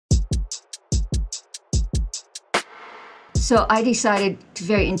So I decided to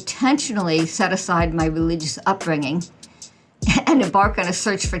very intentionally set aside my religious upbringing and embark on a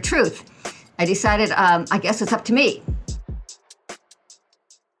search for truth. I decided, I guess it's up to me.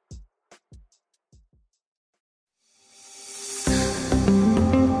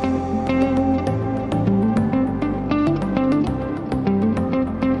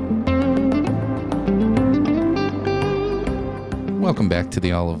 Welcome back to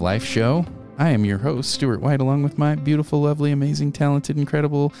the All of Life show. I am your host, Stuart White, along with my beautiful, lovely, amazing, talented,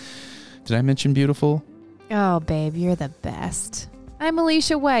 incredible... Did I mention beautiful? Oh, babe, you're the best. I'm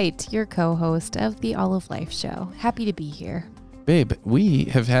Alicia White, your co-host of the All of Life show. Happy to be here. Babe, we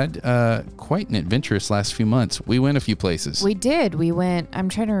have had quite an adventurous last few months. We went a few places. We did. We went, I'm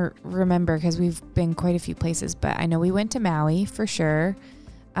trying to remember because we've been quite a few places, but I know we went to Maui for sure.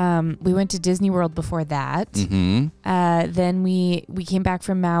 We went to Disney World before that. Mm-hmm. Then we came back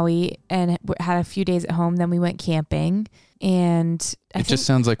from Maui and had a few days at home. Then we went camping, and it just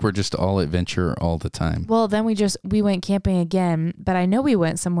sounds like we're just all adventure all the time. Well, then we went camping again, but I know we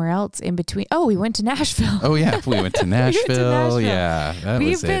went somewhere else in between. Oh, we went to Nashville. Oh yeah, we went to Nashville. Yeah,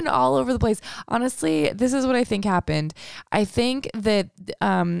 we've been all over the place. Honestly, this is what I think happened. I think that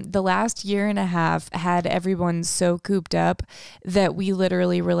the last year and a half had everyone so cooped up that we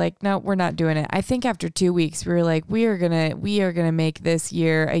literally were like, no, we're not doing it. I think after 2 weeks, we were like, we are gonna make this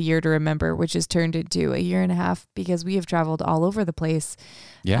year a year to remember, which has turned into a year and a half because we have traveled all over the place.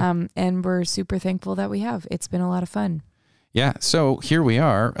 Yeah. And we're super thankful that we have. It's been a lot of fun. Yeah. So here we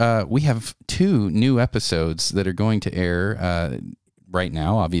are. We have 2 new episodes that are going to air right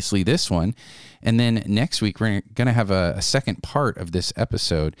now, obviously this one. And then next week, we're going to have a second part of this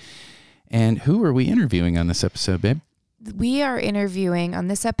episode. And who are we interviewing on this episode, babe? We are interviewing on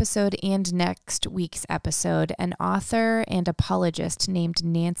this episode and next week's episode an author and apologist named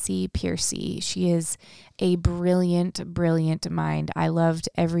Nancy Pearcey. She is a brilliant, brilliant mind. I loved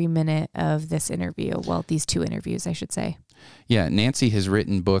every minute of this interview. Well, these 2 interviews, I should say. Yeah, Nancy has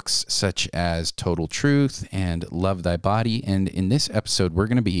written books such as Total Truth and Love Thy Body. And in this episode, we're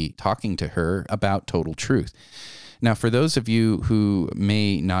going to be talking to her about Total Truth. Now, for those of you who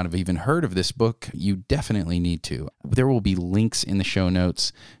may not have even heard of this book, you definitely need to. There will be links in the show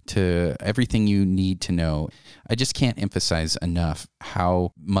notes to everything you need to know. I just can't emphasize enough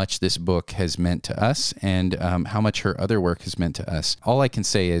how much this book has meant to us and how much her other work has meant to us. All I can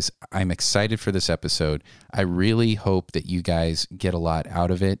say is I'm excited for this episode. I really hope that you guys get a lot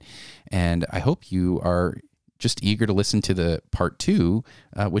out of it, and I hope you are just eager to listen to the part 2,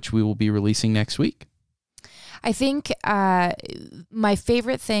 which we will be releasing next week. I think my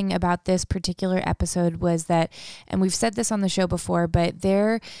favorite thing about this particular episode was that, and we've said this on the show before, but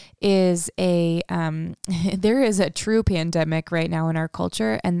there is a true pandemic right now in our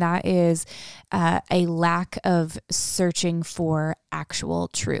culture, and that is a lack of searching for actual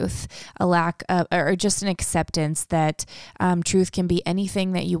truth, a lack of, or just an acceptance that truth can be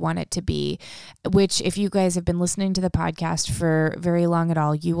anything that you want it to be, which if you guys have been listening to the podcast for very long at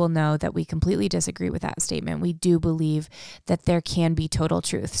all, you will know that we completely disagree with that statement. We do believe that there can be total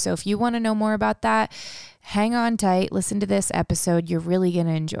truth. So if you want to know more about that, hang on tight, listen to this episode. You're really going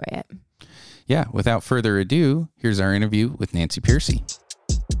to enjoy it. Yeah, without further ado, here's our interview with Nancy Pearcey.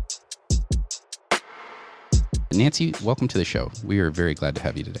 Nancy, welcome to the show. We are very glad to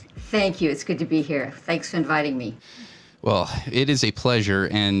have you today. Thank you. It's good to be here. Thanks for inviting me. Well, it is a pleasure,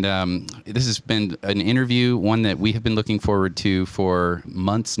 and this has been an interview, one that we have been looking forward to for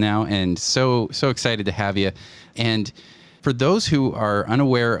months now, and so excited to have you. And for those who are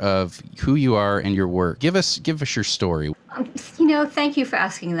unaware of who you are and your work, give us your story. Thank you for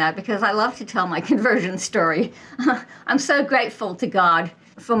asking that, because I love to tell my conversion story. I'm so grateful to God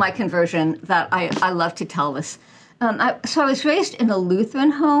for my conversion that I love to tell this. So I was raised in a Lutheran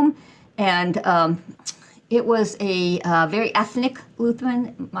home, and it was a very ethnic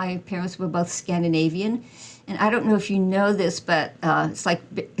Lutheran. My parents were both Scandinavian, and I don't know if you know this, but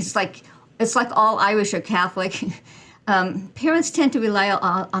it's like all Irish or Catholic. Parents tend to rely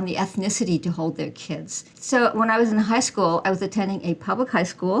on the ethnicity to hold their kids. So when I was in high school, I was attending a public high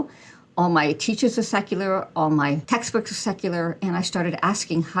school. All my teachers are secular, all my textbooks are secular, and I started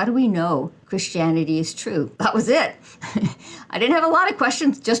asking, how do we know Christianity is true? That was it. I didn't have a lot of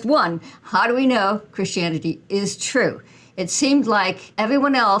questions, just one. How do we know Christianity is true? It seemed like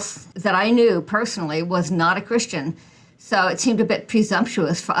everyone else that I knew personally was not a Christian, so it seemed a bit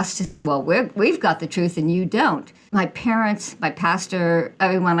presumptuous for us to, well, we've got the truth and you don't. My parents, my pastor,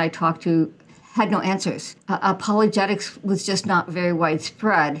 everyone I talked to had no answers. Apologetics was just not very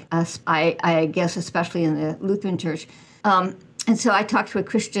widespread, I guess, especially in the Lutheran church. And And so I talked to a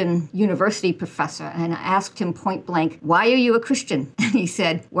Christian university professor, and I asked him point blank, why are you a Christian? And he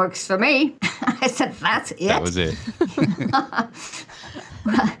said, works for me. I said, that's it? That was it.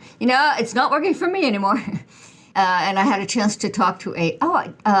 Well, it's not working for me anymore. And I had a chance to talk to a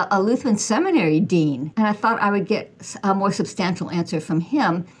Lutheran seminary dean, and I thought I would get a more substantial answer from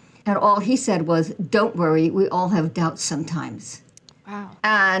him. And all he said was, don't worry, we all have doubts sometimes. Wow.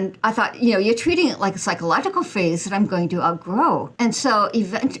 And I thought, you're treating it like a psychological phase that I'm going to outgrow. And so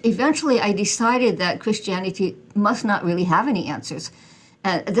eventually I decided that Christianity must not really have any answers.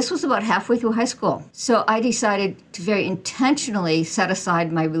 And this was about halfway through high school. So I decided to very intentionally set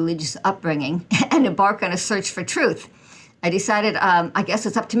aside my religious upbringing and embark on a search for truth. I decided, I guess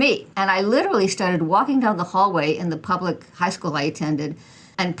it's up to me. And I literally started walking down the hallway in the public high school I attended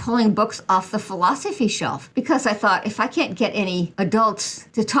and pulling books off the philosophy shelf, because I thought, if I can't get any adults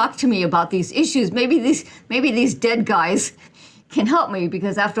to talk to me about these issues, maybe these dead guys can help me,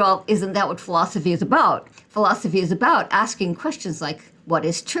 because after all, isn't that what philosophy is about? Philosophy is about asking questions like, what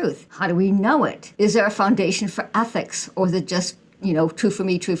is truth? How do we know it? Is there a foundation for ethics, or is it just, true for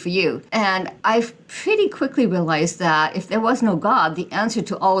me, true for you? And I pretty quickly realized that if there was no God, the answer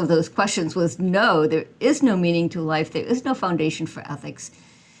to all of those questions was no. There is no meaning to life. There is no foundation for ethics.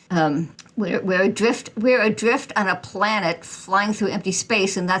 We're adrift on a planet flying through empty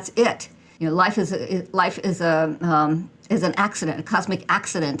space, and that's it. Life is an accident, a cosmic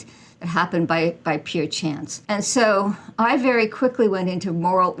accident that happened by pure chance. And so I very quickly went into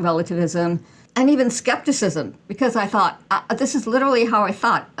moral relativism and even skepticism, because I thought, this is literally how I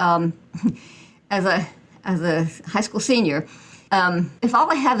thought as a high school senior. If all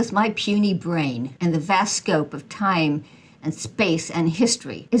I have is my puny brain and the vast scope of time and space and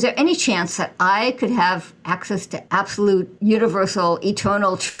history, is there any chance that I could have access to absolute, universal,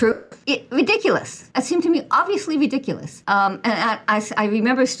 eternal truth? Ridiculous. That seemed to me obviously ridiculous. And I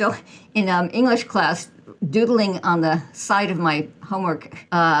remember still in English class doodling on the side of my homework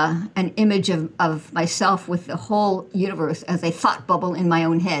an image of myself with the whole universe as a thought bubble in my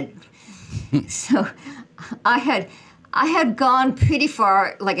own head. So I had gone pretty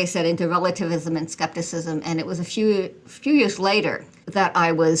far, like I said, into relativism and skepticism, and it was a few years later that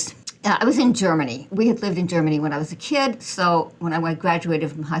I was in Germany. We had lived in Germany when I was a kid, so when I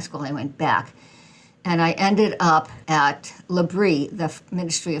graduated from high school, I went back. And I ended up at L'Abri, the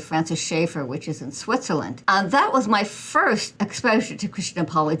Ministry of Francis Schaeffer, which is in Switzerland. And that was my first exposure to Christian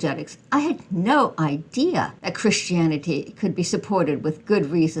apologetics. I had no idea that Christianity could be supported with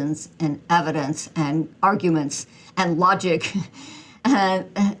good reasons and evidence and arguments and logic. And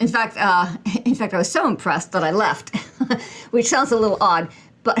in fact, I was so impressed that I left, which sounds a little odd,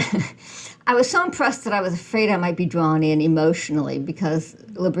 but I was so impressed that I was afraid I might be drawn in emotionally, because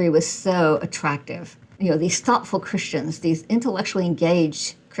L'Abri was so attractive. These thoughtful Christians, these intellectually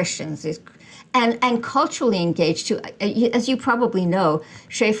engaged Christians, and culturally engaged too. As you probably know,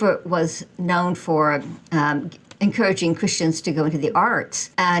 Schaeffer was known for encouraging Christians to go into the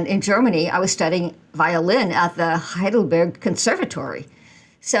arts. And in Germany, I was studying violin at the Heidelberg Conservatory.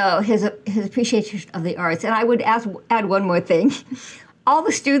 So his appreciation of the arts. And I would add one more thing. All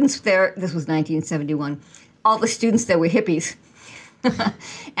the students there, this was 1971, all the students there were hippies.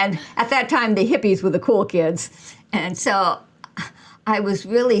 And at that time, the hippies were the cool kids. And so I was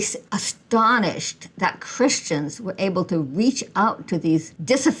really astonished that Christians were able to reach out to these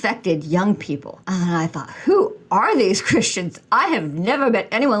disaffected young people. And I thought, who are these Christians? I have never met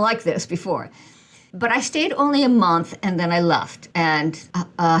anyone like this before. But I stayed only a month, and then I left. And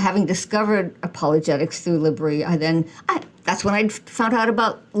having discovered apologetics through L'Abri, that's when I found out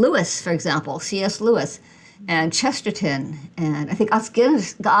about Lewis, for example, C.S. Lewis, and Chesterton, and I think Os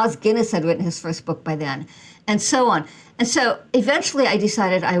Guinness had written his first book by then, and so on. And so eventually I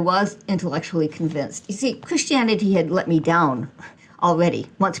decided I was intellectually convinced. You see, Christianity had let me down already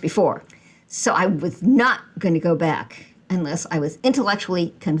once before, so I was not going to go back unless I was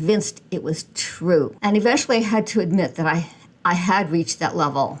intellectually convinced it was true. And eventually I had to admit that I had reached that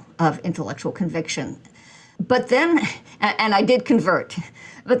level of intellectual conviction. But then, and I did convert,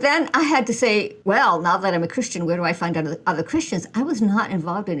 but then I had to say, well, now that I'm a Christian, where do I find other Christians? I was not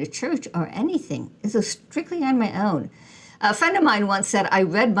involved in a church or anything. This was strictly on my own. A friend of mine once said, I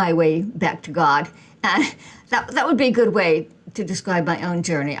read my way back to God. And that would be a good way to describe my own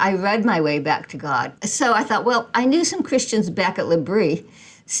journey. I read my way back to God. So I thought, well, I knew some Christians back at L'Abri.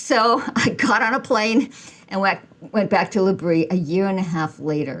 So I got on a plane and went back to L'Abri a year and a half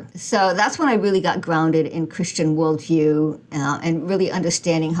later. So that's when I really got grounded in Christian worldview and really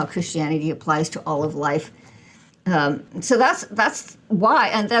understanding how Christianity applies to all of life. So that's why,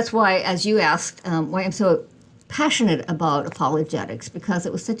 and that's why, as you asked, why I'm so passionate about apologetics because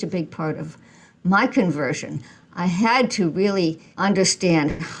it was such a big part of my conversion. I had to really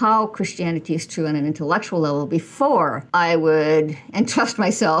understand how Christianity is true on an intellectual level before I would entrust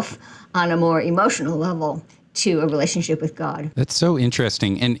myself on a more emotional level to a relationship with God. That's so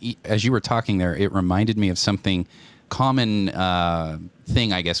interesting. And as you were talking there, it reminded me of something common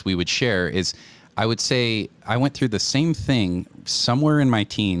thing I guess we would share is I would say I went through the same thing somewhere in my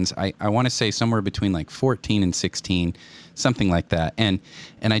teens. I want to say somewhere between like 14 and 16, something like that. And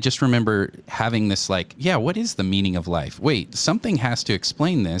I just remember having this like, yeah, what is the meaning of life? Wait, something has to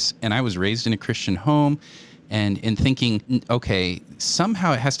explain this. And I was raised in a Christian home and thinking, okay,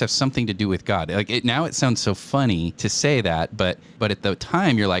 somehow it has to have something to do with God. Like now it sounds so funny to say that, but at the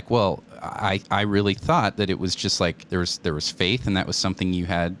time you're like, well, I really thought that it was just like there was faith and that was something you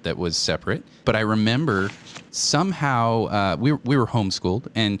had that was separate. But I remember somehow we were homeschooled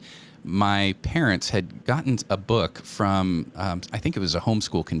and my parents had gotten a book from, I think it was a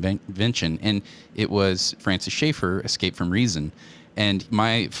homeschool convention, and it was Francis Schaeffer, Escape from Reason. And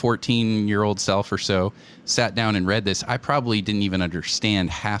my 14-year-old self or so sat down and read this. I probably didn't even understand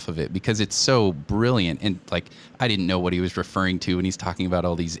half of it because it's so brilliant. And like, I didn't know what he was referring to when he's talking about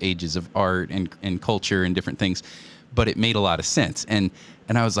all these ages of art and culture and different things. But it made a lot of sense. And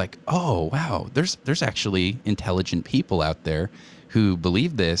I was like, oh, wow, there's actually intelligent people out there who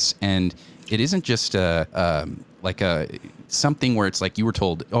believe this. And it isn't just something where it's like you were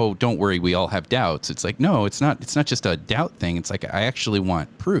told, oh, don't worry, we all have doubts. It's like, no, it's not just a doubt thing. It's like, I actually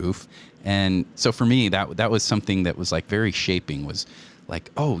want proof. And so for me, that was something that was like very shaping, was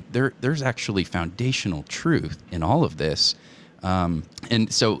like, oh, there's actually foundational truth in all of this.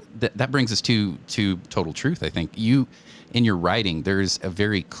 And so that brings us to total truth. I think in your writing, there's a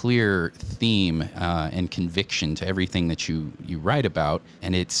very clear theme and conviction to everything that you write about.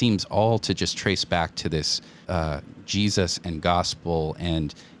 And it seems all to just trace back to this Jesus and gospel.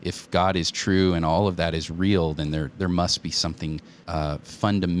 And if God is true and all of that is real, then there must be something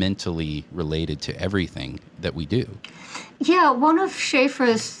fundamentally related to everything that we do. Yeah, one of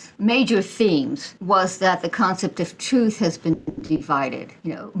Schaeffer's major themes was that the concept of truth has been divided.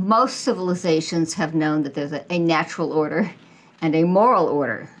 You know, most civilizations have known that there's a natural order and a moral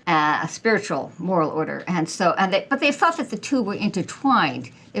order, a spiritual moral order, but they thought that the two were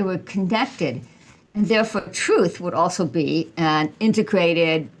intertwined, they were connected, and therefore truth would also be an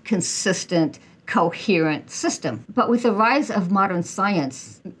integrated, consistent, coherent system. But with the rise of modern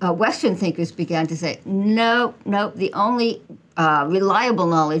science, Western thinkers began to say, no, the only reliable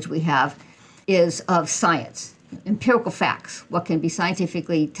knowledge we have is of science, empirical facts, what can be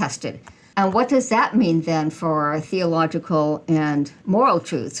scientifically tested. And what does that mean then for theological and moral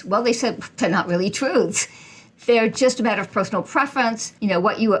truths? Well, they said they're not really truths. They're just a matter of personal preference,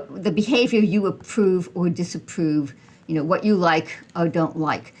 the behavior you approve or disapprove, what you like or don't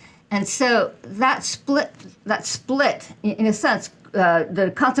like. And so that split, in a sense,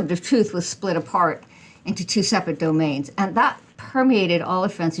 the concept of truth was split apart into two separate domains. And that permeated all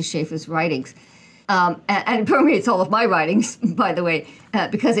of Francis Schaeffer's writings. And it permeates all of my writings, by the way,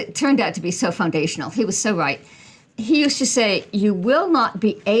 because it turned out to be so foundational. He was so right. He used to say, you will not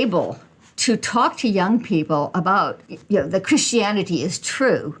be able to talk to young people about that Christianity is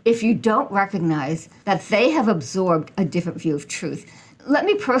true if you don't recognize that they have absorbed a different view of truth. Let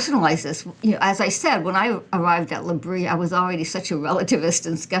me personalize this. As I said, when I arrived at L'Abri, I was already such a relativist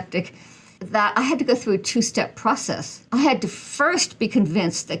and skeptic that I had to go through a two-step process. I had to first be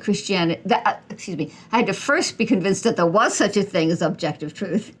convinced that I had to first be convinced that there was such a thing as objective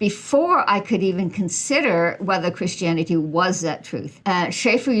truth before I could even consider whether Christianity was that truth.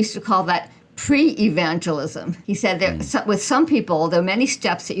 Schaeffer used to call that pre-evangelism. He said with some people, there are many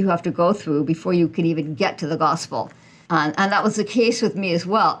steps that you have to go through before you can even get to the gospel. And that was the case with me as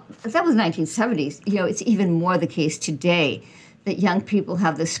well. That was 1970s. It's even more the case today that young people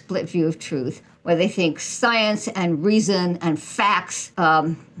have this split view of truth, where they think science and reason and facts.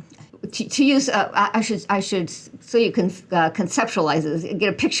 To use, I should, so you can conceptualize this, get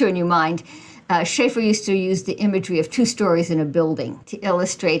a picture in your mind. Schaeffer used to use the imagery of two stories in a building to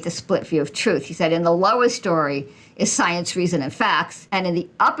illustrate the split view of truth. He said in the lower story is science, reason, and facts, and in the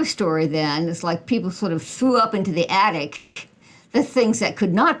upper story then, it's like people sort of threw up into the attic the things that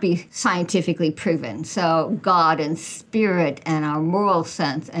could not be scientifically proven. So God and spirit and our moral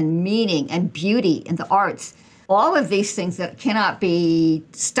sense and meaning and beauty and the arts, all of these things that cannot be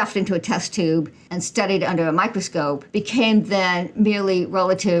stuffed into a test tube and studied under a microscope became then merely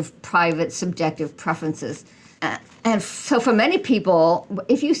relative, private, subjective preferences. And so for many people,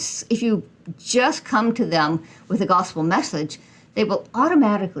 if you just come to them with a gospel message, they will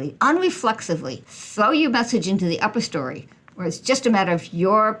automatically, unreflexively throw your message into the upper story, where it's just a matter of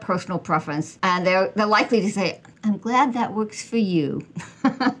your personal preference, and they're likely to say, I'm glad that works for you.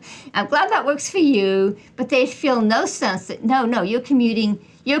 I'm glad that works for you, but they feel no sense that, no, you're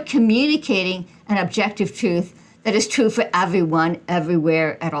communicating an objective truth that is true for everyone,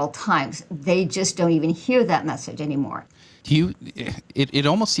 everywhere, at all times. They just don't even hear that message anymore. It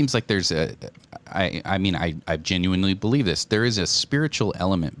almost seems like there's I genuinely believe this. There is a spiritual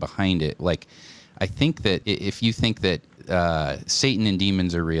element behind it. Like, I think that if you think that Satan and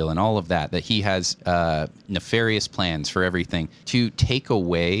demons are real and all of that he has nefarious plans for everything to take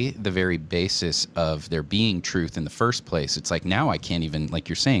away the very basis of there being truth in the first place. It's like, now I can't even, like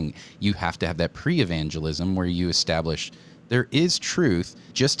you're saying, you have to have that pre-evangelism where you establish there is truth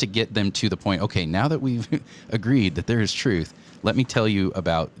just to get them to the point, okay, now that we've agreed that there is truth, let me tell you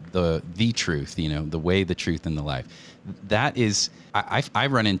about the truth, the way, the truth, and the life. That is, I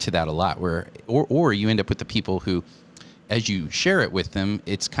run into that a lot where, or you end up with the people who, as you share it with them,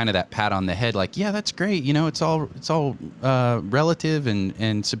 it's kind of that pat on the head, like, yeah, that's great. It's all relative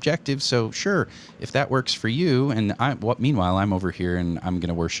and subjective. So sure, if that works for you, and meanwhile, I'm over here and I'm going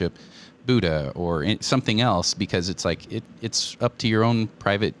to worship Buddha or something else, because it's like it's up to your own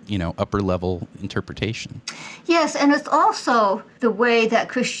private, upper level interpretation. Yes, and it's also the way that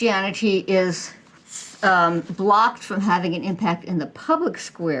Christianity is blocked from having an impact in the public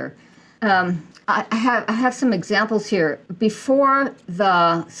square. I have some examples here. Before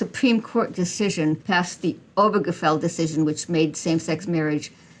the Supreme Court decision passed the Obergefell decision, which made same-sex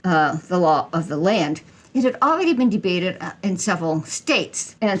marriage the law of the land, it had already been debated in several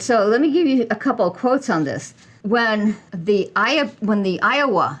states. And so let me give you a couple of quotes on this. When the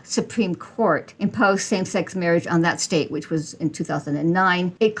Iowa Supreme Court imposed same-sex marriage on that state, which was in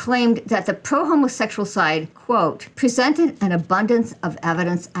 2009, it claimed that the pro-homosexual side, quote, presented an abundance of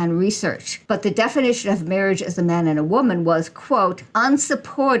evidence and research, but the definition of marriage as a man and a woman was, quote,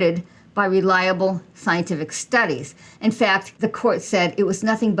 unsupported by reliable scientific studies. In fact, the court said it was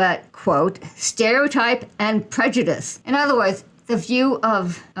nothing but, quote, stereotype and prejudice. In other words, the view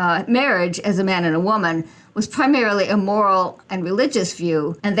of marriage as a man and a woman was primarily a moral and religious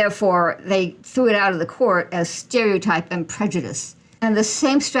view, and therefore they threw it out of the court as stereotype and prejudice. And the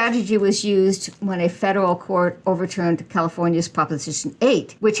same strategy was used when a federal court overturned California's Proposition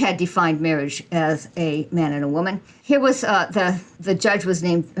 8, which had defined marriage as a man and a woman. Here was the judge was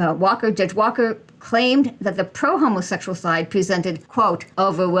named Walker. Judge Walker claimed that the pro-homosexual side presented, quote,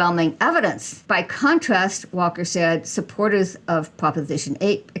 overwhelming evidence. By contrast, Walker said supporters of Proposition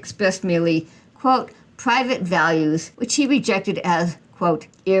 8 expressed merely, quote, private values, which he rejected as, quote,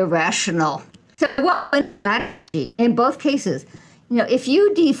 irrational. So what was the strategy in both cases? If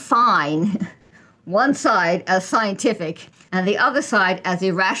you define one side as scientific and the other side as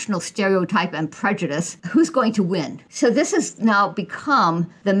irrational stereotype and prejudice, who's going to win? So this has now become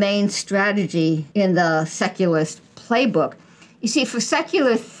the main strategy in the secularist playbook. You see, for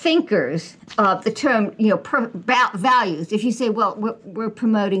secular thinkers, the term, values, if you say, well, we're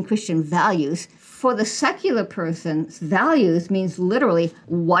promoting Christian values, for the secular person's values means literally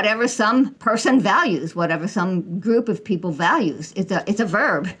whatever some person values, whatever some group of people values. It's a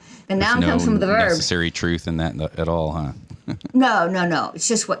verb. The noun comes from the verb. Necessary truth in that at all, huh? No. It's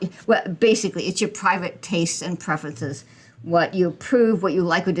just basically, it's your private tastes and preferences, what you approve, what you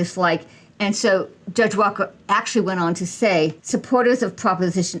like or dislike. And so Judge Walker actually went on to say, supporters of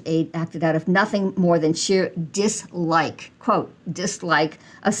Proposition 8 acted out of nothing more than sheer dislike, quote, dislike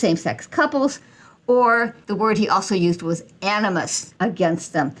of same-sex couples, or the word he also used was animus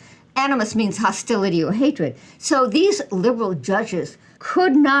against them. Animus means hostility or hatred. So these liberal judges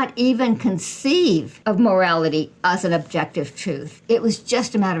could not even conceive of morality as an objective truth. It was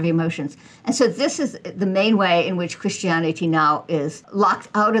just a matter of emotions. And so this is the main way in which Christianity now is locked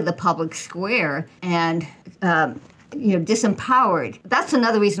out of the public square and disempowered. That's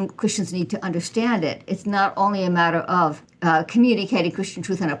another reason Christians need to understand it. It's not only a matter of communicating Christian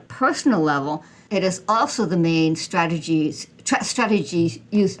truth on a personal level, it is also the main strategies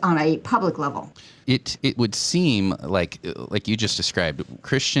used on a public level. It would seem like you just described,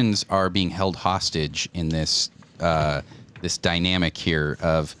 Christians are being held hostage in this this dynamic here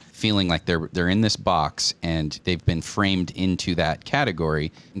of feeling like they're in this box and they've been framed into that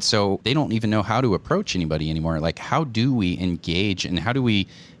category, and so they don't even know how to approach anybody anymore. Like, how do we engage and how do we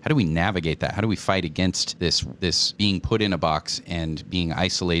navigate that? How do we fight against this being put in a box and being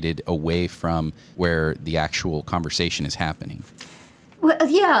isolated away from where the actual conversation is happening? Well,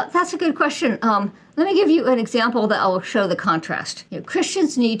 yeah, that's a good question. Let me give you an example that will show the contrast.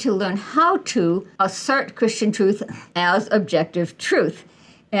 Christians need to learn how to assert Christian truth as objective truth.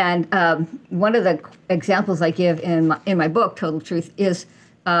 And one of the examples I give in my book, Total Truth, is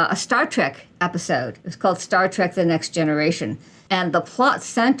a Star Trek episode. It's called Star Trek: The Next Generation. And the plot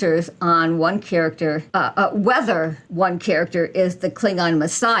centers on one character, whether one character is the Klingon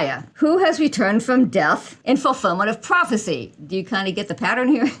Messiah, who has returned from death in fulfillment of prophecy. Do you kind of get the pattern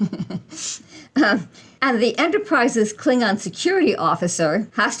here? And the Enterprise's Klingon security officer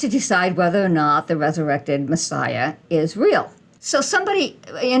has to decide whether or not the resurrected Messiah is real. So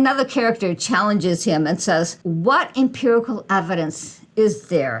another character challenges him and says, what empirical evidence is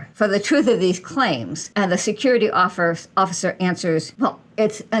there for the truth of these claims? And the security officer answers, well,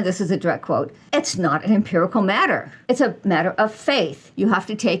 and this is a direct quote, it's not an empirical matter. It's a matter of faith. You have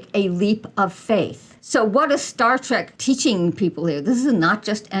to take a leap of faith. So what is Star Trek teaching people here? This is not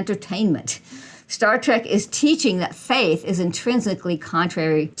just entertainment. Star Trek is teaching that faith is intrinsically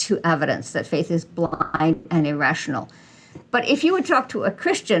contrary to evidence, that faith is blind and irrational. But if you would talk to a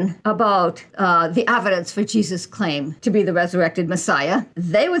Christian about the evidence for Jesus' claim to be the resurrected Messiah,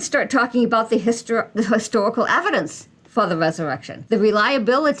 they would start talking about the historical evidence for the resurrection, the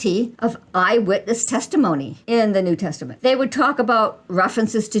reliability of eyewitness testimony in the New Testament. They would talk about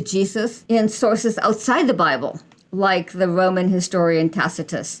references to Jesus in sources outside the Bible, like the Roman historian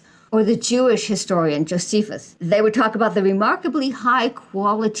Tacitus or the Jewish historian Josephus. They would talk about the remarkably high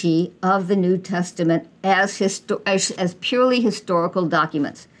quality of the New Testament as purely historical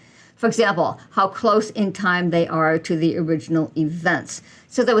documents. For example, how close in time they are to the original events.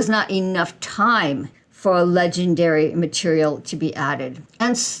 So there was not enough time for legendary material to be added,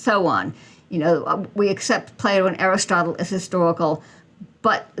 and so on. We accept Plato and Aristotle as historical,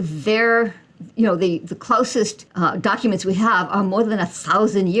 but they're the closest documents we have are more than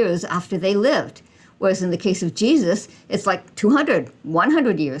 1,000 years after they lived. Whereas in the case of Jesus, it's like 200,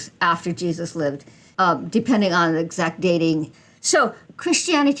 100 years after Jesus lived, depending on the exact dating. So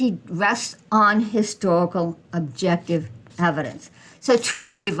Christianity rests on historical, objective evidence. So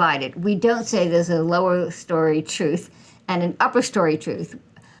divided. We don't say there's a lower story truth and an upper story truth.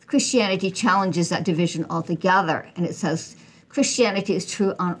 Christianity challenges that division altogether, and it says Christianity is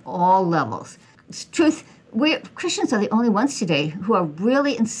true on all levels. Christians are the only ones today who are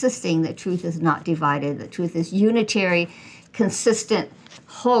really insisting that truth is not divided, that truth is unitary, consistent,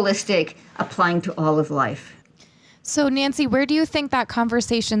 holistic, applying to all of life. So, Nancy, where do you think that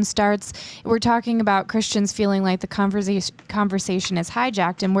conversation starts? We're talking about Christians feeling like the conversation is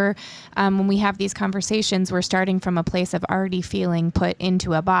hijacked, and when we have these conversations, we're starting from a place of already feeling put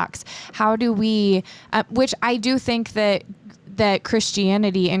into a box. How do we, which I do think that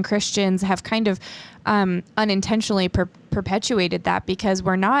Christianity and Christians have kind of unintentionally perpetuated that, because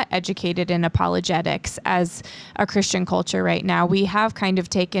we're not educated in apologetics as a Christian culture right now. We have kind of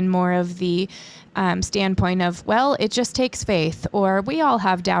taken more of the standpoint of, well, it just takes faith, or we all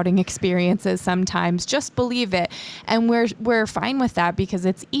have doubting experiences sometimes, just believe it. And we're fine with that because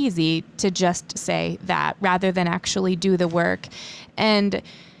it's easy to just say that rather than actually do the work and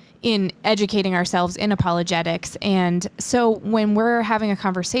in educating ourselves in apologetics. And so when we're having a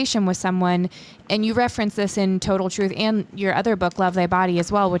conversation with someone, and you reference this in Total Truth and your other book, Love Thy Body,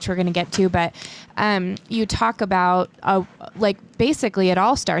 as well, which we're going to get to, but you talk about, basically it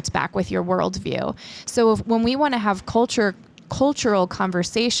all starts back with your worldview. So when we want to have cultural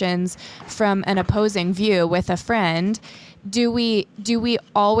conversations from an opposing view with a friend, do we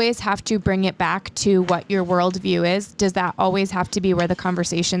always have to bring it back to what your worldview is? Does that always have to be where the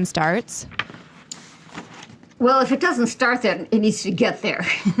conversation starts? Well, if it doesn't start there, it needs to get there.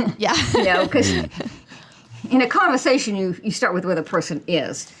 Yeah. Because in a conversation, you start with where the person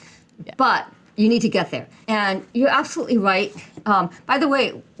is. Yeah. But you need to get there. And you're absolutely right. By the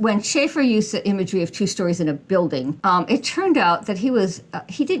way, when Schaeffer used the imagery of two stories in a building, it turned out that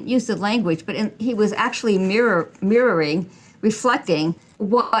he didn't use the language, but he was actually reflecting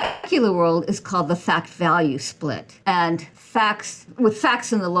what in the secular world is called the fact-value split. And facts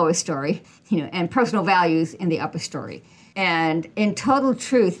in the lower story, and personal values in the upper story. And in Total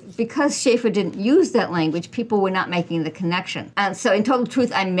Truth, because Schaeffer didn't use that language, people were not making the connection. And so in Total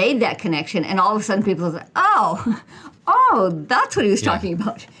Truth, I made that connection, and all of a sudden people said, oh, that's what he was talking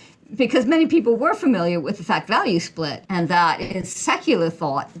about. Because many people were familiar with the fact-value split, and that in secular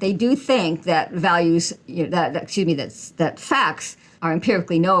thought, they do think that that facts are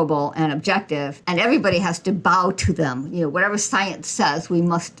empirically knowable and objective, and everybody has to bow to them. Whatever science says, we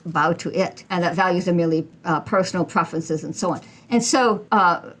must bow to it, and that values are merely personal preferences and so on. And so,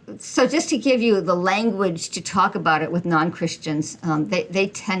 so just to give you the language to talk about it with non-Christians,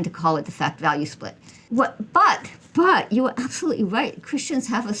 they tend to call it the fact-value split. But you are absolutely right. Christians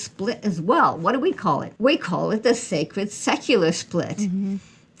have a split as well. What do we call it? We call it the sacred-secular split. Mm-hmm.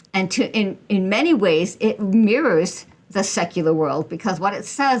 And in many ways, it mirrors the secular world, because what it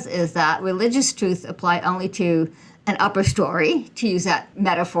says is that religious truths apply only to an upper story, to use that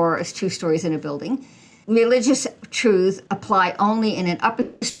metaphor as two stories in a building. Religious truths apply only in an upper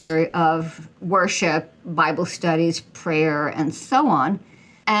story of worship, Bible studies, prayer, and so on,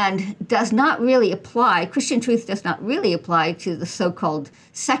 and does not really apply, Christian truth does not really apply to the so-called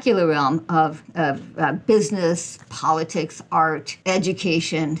secular realm of business, politics, art,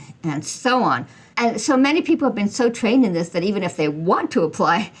 education, and so on. And so many people have been so trained in this that even if they want to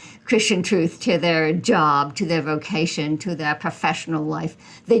apply Christian truth to their job, to their vocation, to their professional life,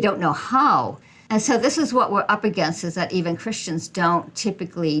 they don't know how. And so this is what we're up against, is that even Christians don't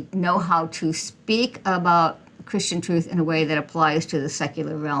typically know how to speak about Christian truth in a way that applies to the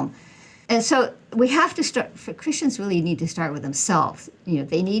secular realm. And so we have to start, Christians really need to start with themselves.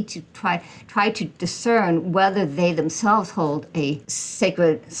 They need to try to discern whether they themselves hold a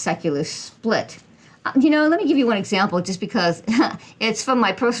sacred secular split. Let me give you one example, just because it's from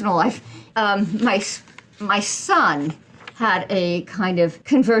my personal life. My son had a kind of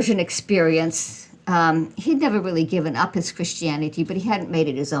conversion experience. He'd never really given up his Christianity, but he hadn't made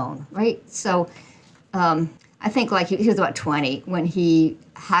it his own, right? So I think he was about 20 when he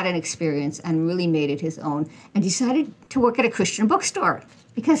had an experience and really made it his own, and decided to work at a Christian bookstore,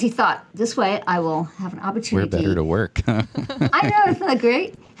 because he thought, this way I will have an opportunity. We're better to work. I know, isn't that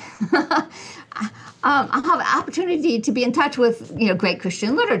great? I'll have an opportunity to be in touch with great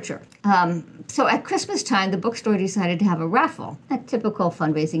Christian literature. So at Christmas time, the bookstore decided to have a raffle, a typical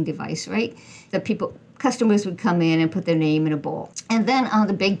fundraising device, right? Customers would come in and put their name in a bowl. And then on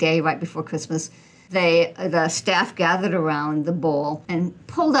the big day right before Christmas, the staff gathered around the bowl and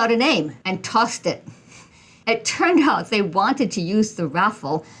pulled out a name and tossed it. It turned out they wanted to use the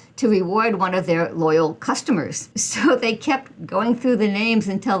raffle to reward one of their loyal customers. So they kept going through the names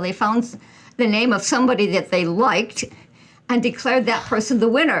until they found the name of somebody that they liked and declared that person the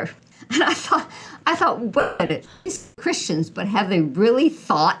winner. And I thought, what? These Christians, but have they really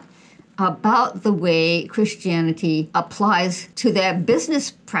thought about the way Christianity applies to their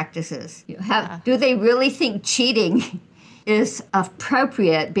business practices? Do they really think cheating is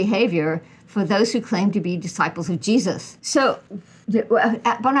appropriate behavior for those who claim to be disciples of Jesus? So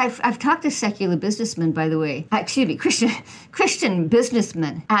when I've talked to secular businessmen, by the way, Christian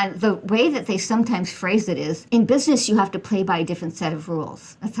businessmen, and the way that they sometimes phrase it is, in business you have to play by a different set of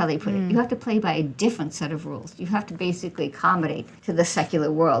rules. That's how they put it. You have to play by a different set of rules. You have to basically accommodate to the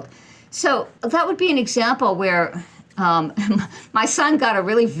secular world. So that would be an example where my son got a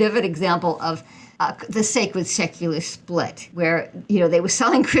really vivid example of the sacred secular split, where they were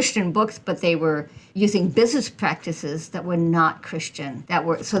selling Christian books, but they were using business practices that were not Christian.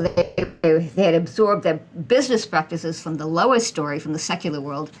 So they had absorbed their business practices from the lower story, from the secular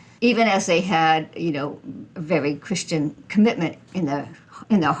world, even as they had a very Christian commitment in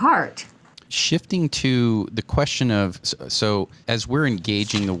their heart. Shifting to the question of, so as we're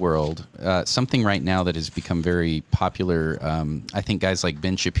engaging the world, something right now that has become very popular, I think guys like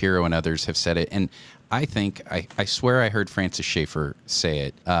Ben Shapiro and others have said it, and I swear I heard Francis Schaeffer say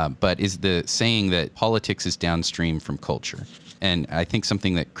it, but is the saying that politics is downstream from culture. And I think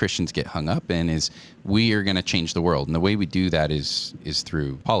something that Christians get hung up in is we are going to change the world. And the way we do that is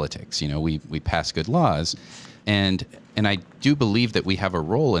through politics. We pass good laws. And I do believe that we have a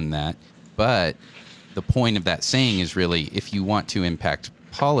role in that. But the point of that saying is really, if you want to impact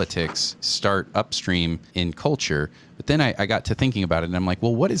politics, start upstream in culture. But then I got to thinking about it, and I'm like,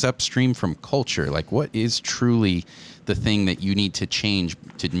 well, what is upstream from culture? Like, what is truly the thing that you need to change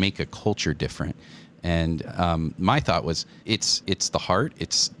to make a culture different? And my thought was, it's the heart,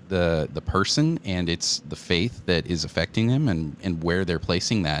 it's the person, and it's the faith that is affecting them, and where they're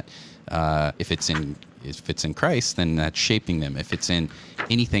placing that. If it's in Christ, then that's shaping them. If it's in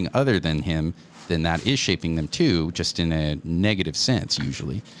anything other than him, then that is shaping them too, just in a negative sense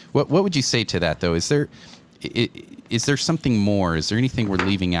usually. What would you say to that, though? Is there something more? Is there anything we're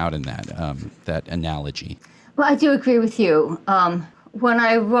leaving out in that analogy? Well, I do agree with you. When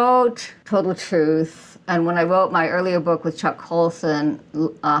I wrote Total Truth, and when I wrote my earlier book with Chuck Colson,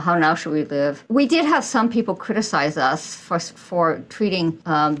 How Now Should We Live, we did have some people criticize us for treating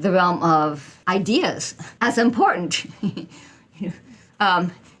the realm of ideas as important.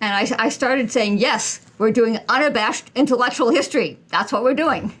 And I started saying, yes, we're doing unabashed intellectual history. That's what we're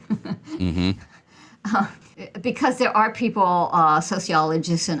doing. Mm-hmm. because there are people,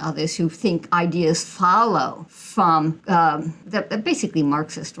 sociologists and others, who think ideas follow from, they're basically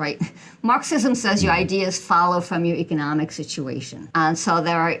Marxist, right? Marxism says your ideas follow from your economic situation. And so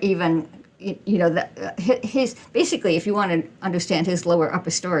there are even, his basically, if you want to understand his lower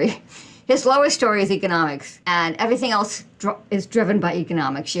upper story, his lower story is economics, and everything else is driven by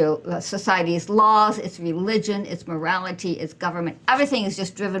economics. Society's laws, its religion, its morality, its government, everything is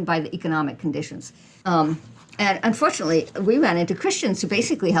just driven by the economic conditions. And unfortunately, we ran into Christians who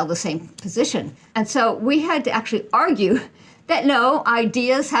basically held the same position. And so we had to actually argue that no,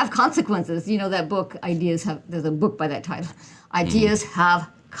 ideas have consequences. You know that book, there's a book by that title, Ideas Have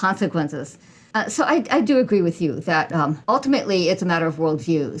Consequences. So I do agree with you that ultimately it's a matter of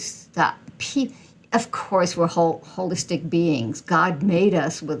worldviews. That of course we're holistic beings. God made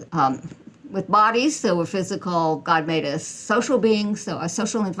us with bodies, so we're physical. God made us social beings, so our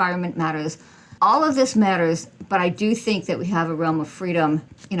social environment matters. All of this matters, but I do think that we have a realm of freedom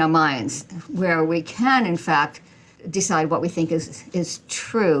in our minds where we can, in fact, decide what we think is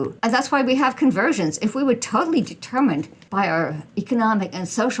true. And that's why we have conversions. If we were totally determined by our economic and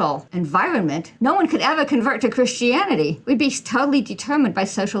social environment, no one could ever convert to Christianity. We'd be totally determined by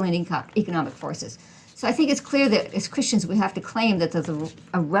social and economic forces. So I think it's clear that as Christians we have to claim that there's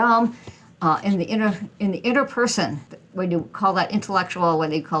a realm in the inner person, whether you call that intellectual,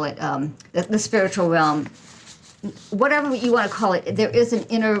 whether you call it the spiritual realm, whatever you want to call it, there is an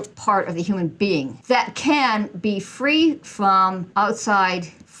inner part of the human being that can be free from outside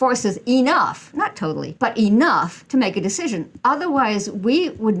forces enough, not totally, but enough to make a decision. Otherwise, we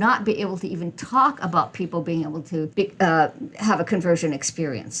would not be able to even talk about people being able to have a conversion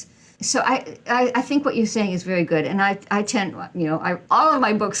experience. So I think what you're saying is very good, and I tend, all of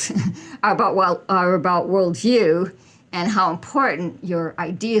my books are about worldview and how important your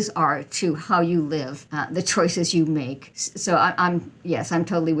ideas are to how you live, the choices you make. So I'm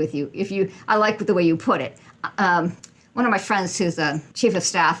totally with you. I like the way you put it. One of my friends who's a chief of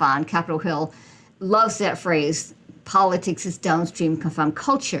staff on Capitol Hill loves that phrase, politics is downstream from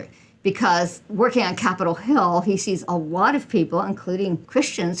culture. Because working on Capitol Hill, he sees a lot of people, including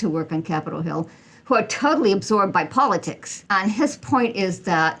Christians who work on Capitol Hill, who are totally absorbed by politics. And his point is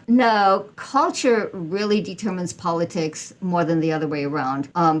that, no, culture really determines politics more than the other way around.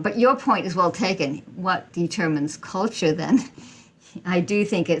 But your point is well taken. What determines culture then? I do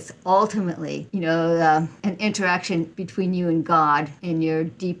think it's ultimately, an interaction between you and God in your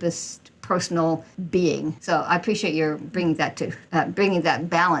deepest personal being. So I appreciate your bringing that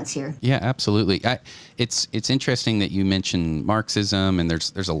balance here. Yeah, absolutely. It's interesting that you mentioned Marxism, and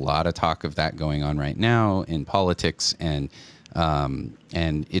there's a lot of talk of that going on right now in politics, and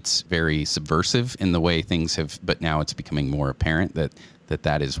it's very subversive in the way things have. But now it's becoming more apparent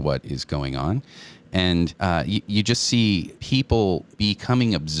that is what is going on. And you just see people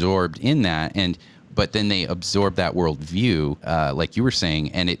becoming absorbed in that, but then they absorb that worldview, like you were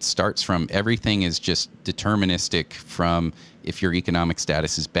saying, and it starts from everything is just deterministic from if your economic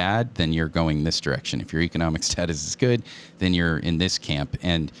status is bad, then you're going this direction. If your economic status is good, then you're in this camp.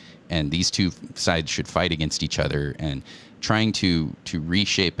 And these two sides should fight against each other, and trying to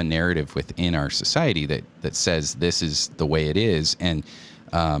reshape a narrative within our society that says this is the way it is. And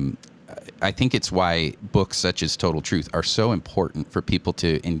I think it's why books such as Total Truth are so important for people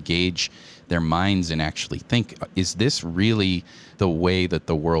to engage their minds and actually think, is this really the way that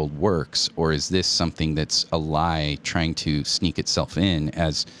the world works, or is this something that's a lie trying to sneak itself in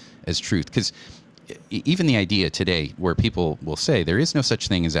as truth? Because even the idea today where people will say there is no such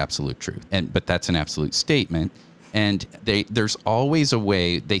thing as absolute truth, but that's an absolute statement. And there's always a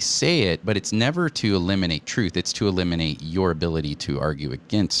way they say it, but it's never to eliminate truth. It's to eliminate your ability to argue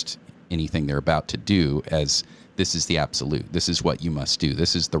against anything they're about to do, as this is the absolute. This is what you must do.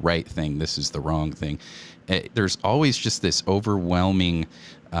 This is the right thing. This is the wrong thing. There's always just this overwhelming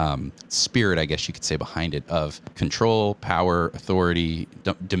spirit, I guess you could say, behind it, of control, power, authority,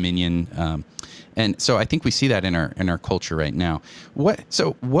 dominion. And so I think we see that in our culture right now.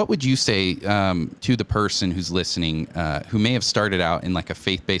 What would you say to the person who's listening, who may have started out in like a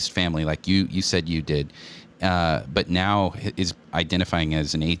faith-based family, like you said you did, but now is identifying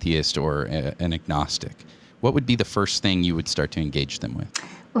as an atheist or an agnostic? What would be the first thing you would start to engage them with?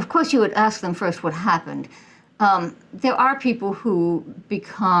 Of course, you would ask them first what happened. There are people who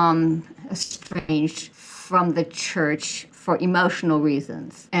become estranged from the church for emotional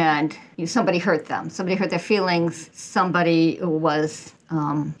reasons, and somebody hurt them. Somebody hurt their feelings. Somebody was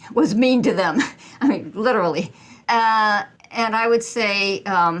mean to them. I mean, literally. And I would say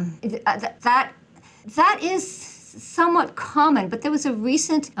that is somewhat common, but there was a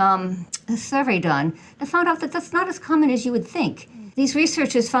recent survey done that found out that that's not as common as you would think. These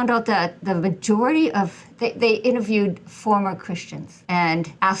researchers found out that the majority of, they interviewed former Christians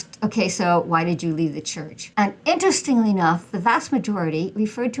and asked, okay, so why did you leave the church? And interestingly enough, the vast majority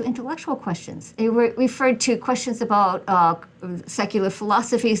referred to intellectual questions. They referred to questions about secular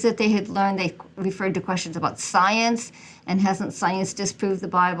philosophies that they had learned. They referred to questions about science, and hasn't science disproved the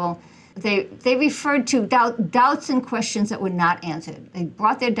Bible? They referred to doubts and questions that were not answered. They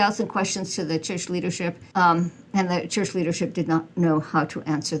brought their doubts and questions to the church leadership, and the church leadership did not know how to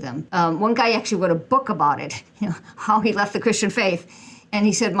answer them. One guy actually wrote a book about it, how he left the Christian faith. And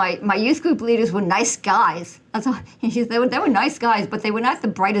he said, my youth group leaders were nice guys. That's all. They were nice guys, but they were not the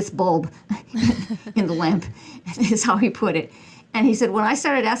brightest bulb in the lamp, is how he put it. And he said, when I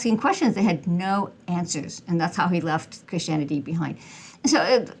started asking questions, they had no answers. And that's how he left Christianity behind.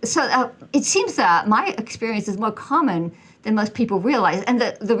 So it seems that my experience is more common than most people realize. And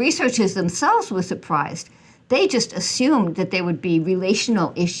the researchers themselves were surprised. They just assumed that there would be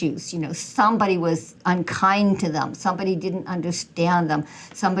relational issues. Somebody was unkind to them. Somebody didn't understand them.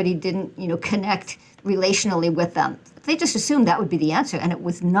 Somebody didn't, connect relationally with them. They just assumed that would be the answer, and it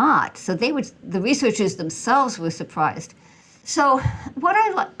was not. So the researchers themselves were surprised. So what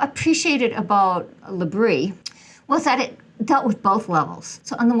I appreciated about L'Abri was that it dealt with both levels.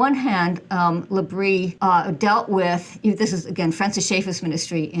 So on the one hand, L'Abri dealt with, this is again Francis Schaeffer's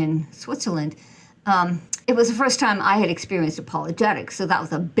ministry in Switzerland. It was the first time I had experienced apologetics, so that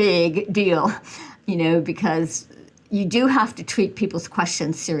was a big deal, because you do have to treat people's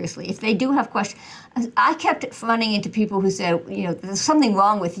questions seriously. If they do have questions, I kept running into people who said, there's something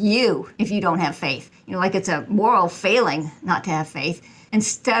wrong with you if you don't have faith. Like it's a moral failing not to have faith.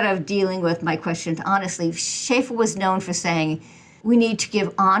 Instead of dealing with my questions honestly, Schaeffer was known for saying, we need to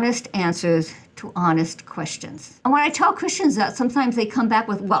give honest answers to honest questions. And when I tell Christians that, sometimes they come back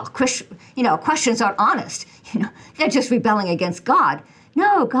with, well, questions aren't honest. They're just rebelling against God.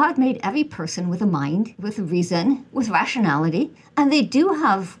 No, God made every person with a mind, with a reason, with rationality, and they do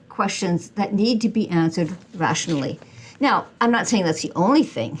have questions that need to be answered rationally. Now, I'm not saying that's the only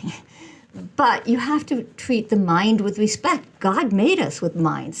thing, but you have to treat the mind with respect. God made us with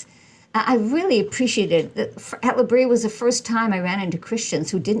minds. I really appreciated that at L'Abri was the first time I ran into Christians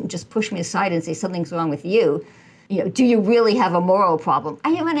who didn't just push me aside and say something's wrong with you. Do you really have a moral problem?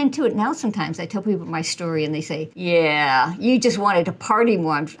 I run into it now sometimes. I tell people my story and they say, yeah, you just wanted to party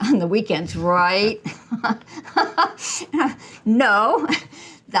more on the weekends, right? No,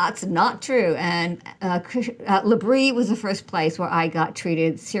 that's not true. And L'Abri was the first place where I got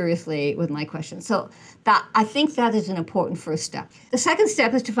treated seriously with my questions. So I think that is an important first step. The second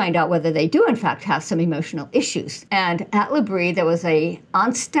step is to find out whether they do, in fact, have some emotional issues. And at L'Abri, there was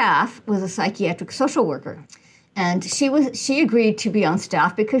on staff was a psychiatric social worker. And she agreed to be on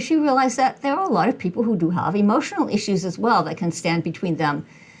staff because she realized that there are a lot of people who do have emotional issues as well that can stand between them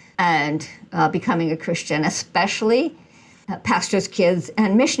and becoming a Christian, especially pastors' kids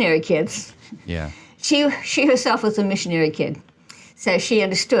and missionary kids. Yeah. She herself was a missionary kid, so she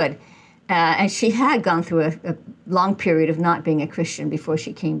understood. And she had gone through a long period of not being a Christian before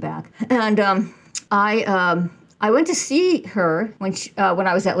she came back. And I went to see her when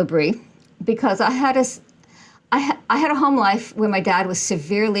I was at L'Abri because I had a home life where my dad was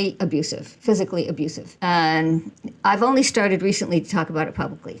severely abusive, physically abusive. And I've only started recently to talk about it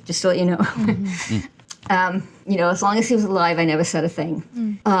publicly, just to let you know. Mm-hmm. As long as he was alive, I never said a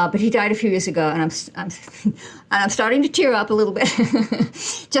thing. But he died a few years ago, and I'm starting to tear up a little bit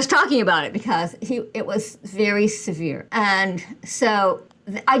just talking about it because it was very severe. And so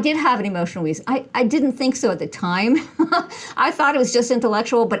I did have an emotional reason. I didn't think so at the time. I thought it was just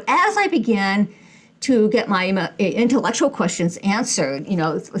intellectual, but as I began to get my intellectual questions answered,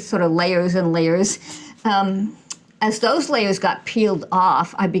 sort of layers and layers, as those layers got peeled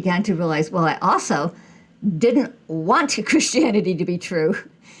off, I began to realize, well, I also didn't want Christianity to be true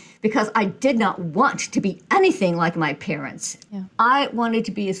because I did not want to be anything like my parents. Yeah. I wanted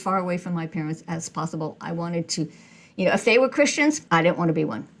to be as far away from my parents as possible. I wanted to, if they were Christians, I didn't want to be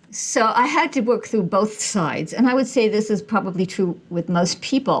one. So I had to work through both sides. And I would say this is probably true with most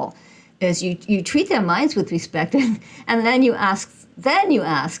people, is you treat their minds with respect and then you ask,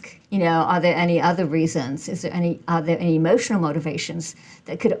 are there any other reasons? Are there any emotional motivations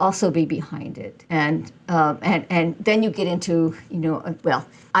that could also be behind it? And then you get into,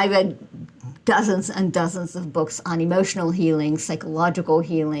 I read dozens and dozens of books on emotional healing, psychological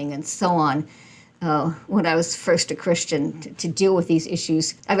healing, and so on. When I was first a Christian to deal with these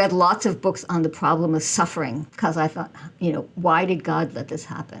issues. I read lots of books on the problem of suffering because I thought, why did God let this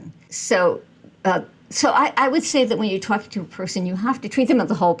happen? So So I would say that when you're talking to a person, you have to treat them as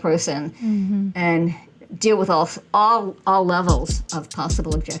a whole person and deal with all levels of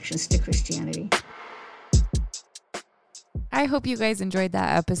possible objections to Christianity. I hope you guys enjoyed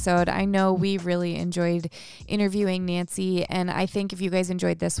that episode. I know we really enjoyed interviewing Nancy, and I think if you guys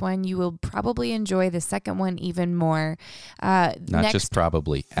enjoyed this one, you will probably enjoy the second one even more. Just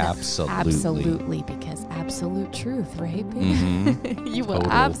probably, absolutely. Absolutely, because absolute truth, right, babe? Mm-hmm. You will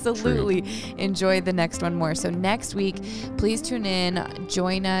Total absolutely truth. Enjoy the next one more. So next week, please tune in,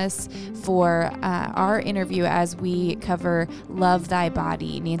 join us for our interview as we cover Love Thy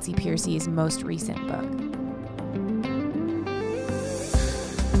Body, Nancy Pearcey's most recent book.